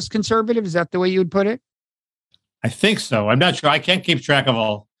nationalist conservative? Is that the way you would put it? I think so. I'm not sure. I can't keep track of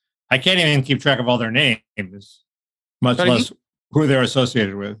all. I can't even keep track of all their names, much less who they're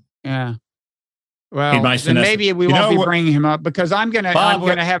associated with. Yeah. Well, then maybe we won't be bringing him up because I'm gonna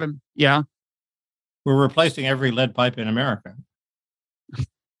have him. Yeah. We're replacing every lead pipe in America.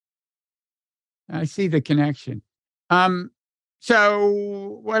 I see the connection.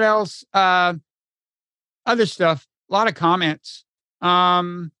 So what else? Other stuff. A lot of comments.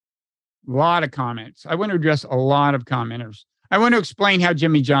 I want to address a lot of commenters. I want to explain how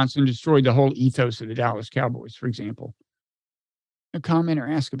Jimmy Johnson destroyed the whole ethos of the Dallas Cowboys, for example. A commenter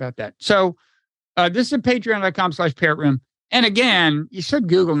asked about that. So this is patreon.com/parrotroom. And again, you should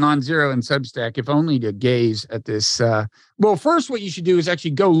Google non-zero and Substack, if only to gaze at this. Well, first, what you should do is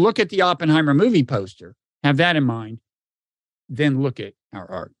actually go look at the Oppenheimer movie poster. Have that in mind. Then look at our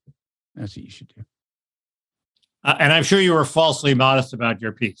art. That's what you should do. And I'm sure you were falsely modest about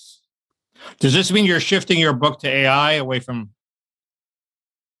your piece. Does this mean you're shifting your book to AI away from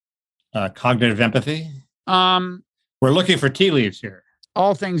cognitive empathy? We're looking for tea leaves here.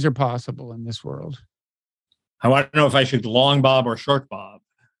 All things are possible in this world. I want to know if I should long Bob or short Bob.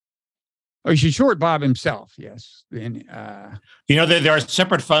 Oh, you should short Bob himself, yes. Then, you know, there are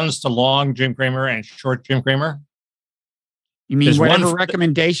separate funds to long Jim Cramer and short Jim Cramer. You mean whatever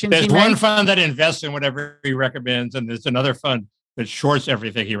recommendations There's one fund that invests in whatever he recommends, and there's another fund that shorts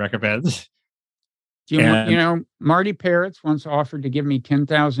everything he recommends. You know, Marty Parrots once offered to give me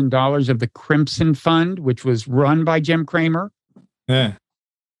 $10,000 of the Crimson Fund, which was run by Jim Cramer. Yeah.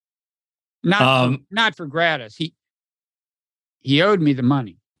 Not for gratis. He owed me the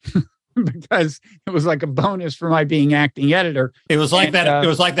money because it was like a bonus for my being acting editor. It was like that. It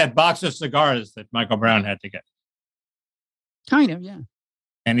was like that box of cigars that Michael Brown had to get. Kind of, yeah.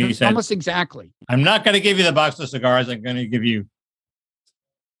 And he said, almost exactly. I'm not going to give you the box of cigars. I'm going to give you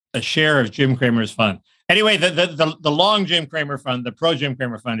a share of Jim Cramer's fund. Anyway, the long Jim Cramer fund, the pro Jim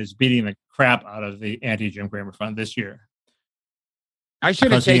Cramer fund, is beating the crap out of the anti Jim Cramer fund this year. I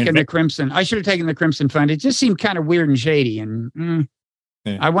should have taken the Crimson. I should have taken the Crimson Fund. It just seemed kind of weird and shady, and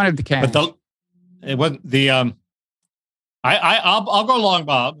I wanted the cash. But it wasn't the. I'll go long,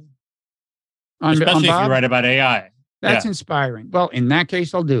 Bob. Especially if you write about AI. That's inspiring. Well, in that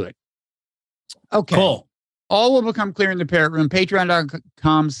case, I'll do it. Okay. Cool. All will become clear in the Parrot Room.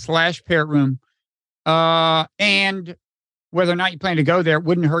 Patreon.com/Parrot Room. And whether or not you plan to go there, it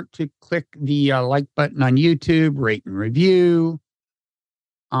wouldn't hurt to click the like button on YouTube, rate and review.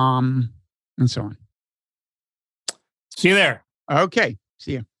 And so on. See you there. Okay.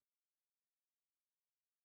 See you.